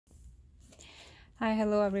Hi,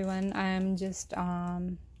 hello everyone. I'm just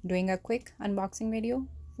doing a quick unboxing video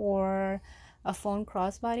for a phone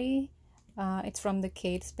crossbody. It's from the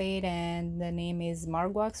Kate Spade and the name is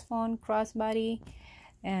Margaux phone crossbody,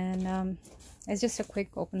 and it's just a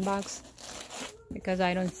quick open box because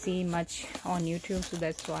I don't see much on YouTube, so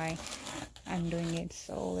that's why I'm doing it.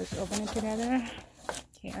 So let's open it together.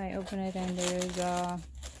 Okay, I open it and there's a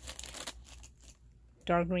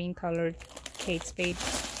dark green colored Kate Spade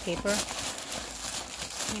paper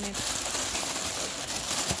in it.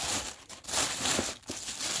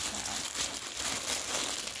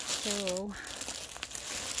 So,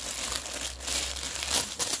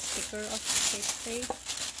 sticker of Kate Spade.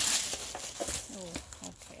 Oh,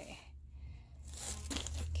 okay.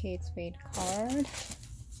 Kate Spade card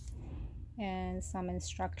and some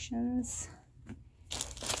instructions.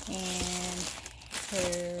 And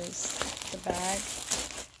here's the bag.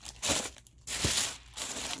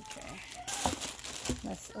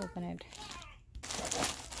 Let's open it.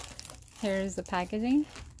 Here's the packaging.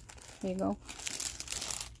 There you go.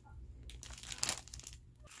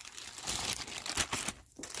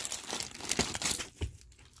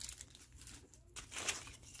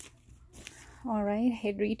 Alright,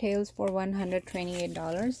 it retails for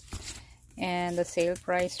 $128 and the sale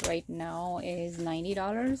price right now is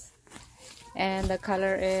 $90, and the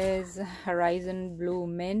color is Horizon Blue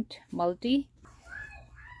Mint Multi.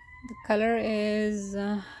 The color is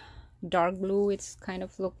dark blue. It's kind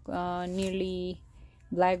of look nearly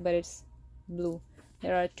black, but it's blue.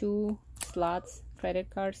 There are two slots,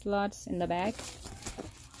 credit card slots in the back,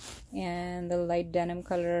 and the light denim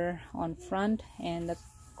color on front, and the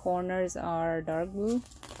corners are dark blue,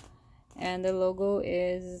 and the logo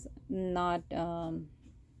is not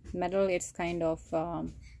metal. It's kind of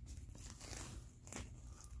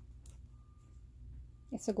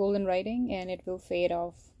it's a golden writing, and it will fade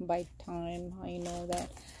off by time. I know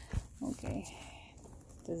that. Okay,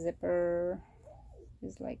 the zipper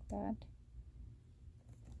is like that.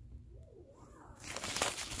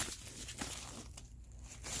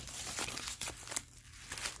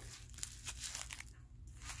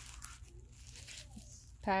 It's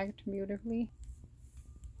packed beautifully.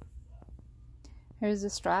 Here's the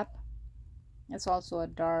strap. It's also a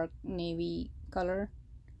dark navy color,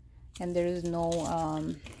 and there is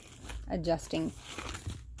no adjusting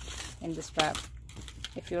in the strap.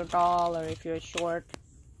 If you're tall or if you're short,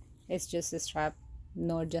 it's just a strap,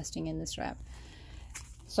 no adjusting in the strap.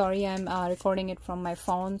 Sorry, I'm recording it from my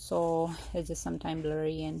phone, so it's just sometimes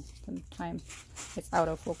blurry and sometimes it's out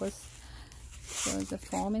of focus. So there's the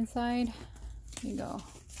foam inside. Here you go.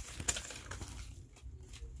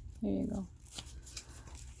 Here you go.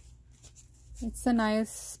 It's a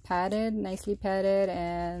nicely padded,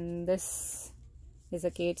 and this is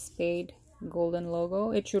a Kate Spade golden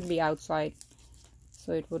logo. It should be outside,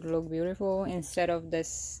 so it would look beautiful instead of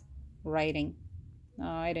this writing.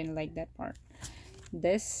 I didn't like that part.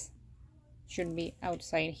 This should be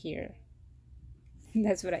outside here.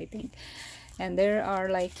 That's what I think. And there are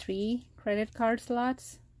like 3 credit card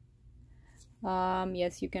slots.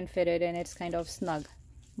 Yes, you can fit it, and it's kind of snug.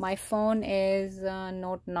 My phone is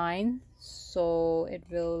Note 9, so it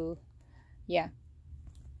will, yeah,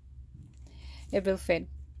 it will fit.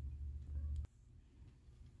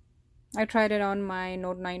 I tried it on my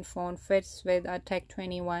Note 9 phone. Fits with a Tech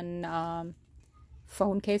 21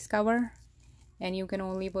 phone case cover, and you can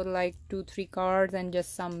only put like 2-3 cards and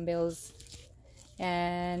just some bills,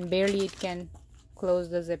 and barely it can close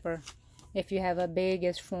the zipper if you have a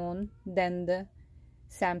biggest phone than the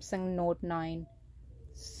Samsung Note 9.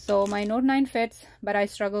 So my Note 9 fits, but I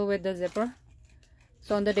struggle with the zipper.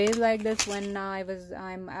 So on the days like this, when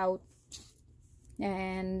I'm out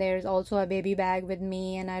and there's also a baby bag with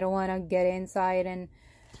me, and I don't want to get inside and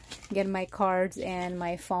get my cards and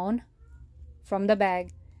my phone from the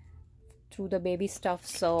bag through the baby stuff,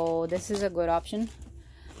 so this is a good option.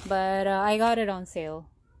 But I got it on sale.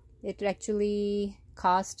 It actually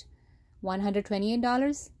cost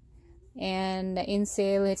 $128, and in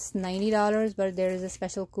sale it's $90, but there is a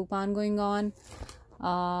special coupon going on.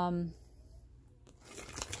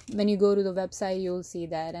 When you go to the website, you'll see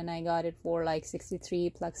that, and I got it for like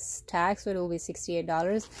 $63 plus tax, so it will be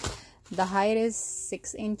 $68. The height is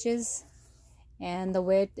 6 inches and the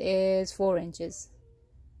width is 4 inches,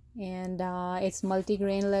 and it's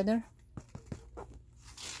multi-grain leather.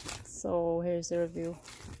 So here's the review.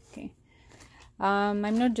 Okay, I'm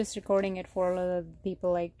not just recording it for other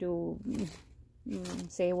people like to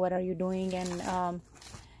say what are you doing, and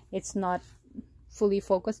it's not fully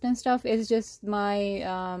focused and stuff. It's just my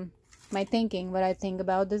my thinking, what I think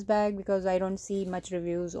about this bag, because I don't see much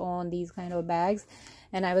reviews on these kind of bags,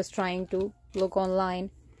 and I was trying to look online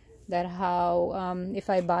that how if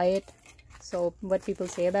I buy it, so what people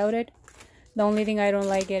say about it. The only thing I don't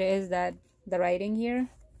like it is that the writing here,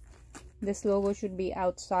 this logo should be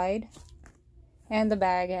outside, and the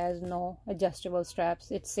bag has no adjustable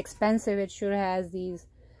straps. It's expensive, it sure has these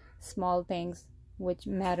small things which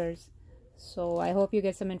matters. So I hope you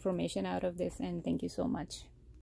get some information out of this, and thank you so much.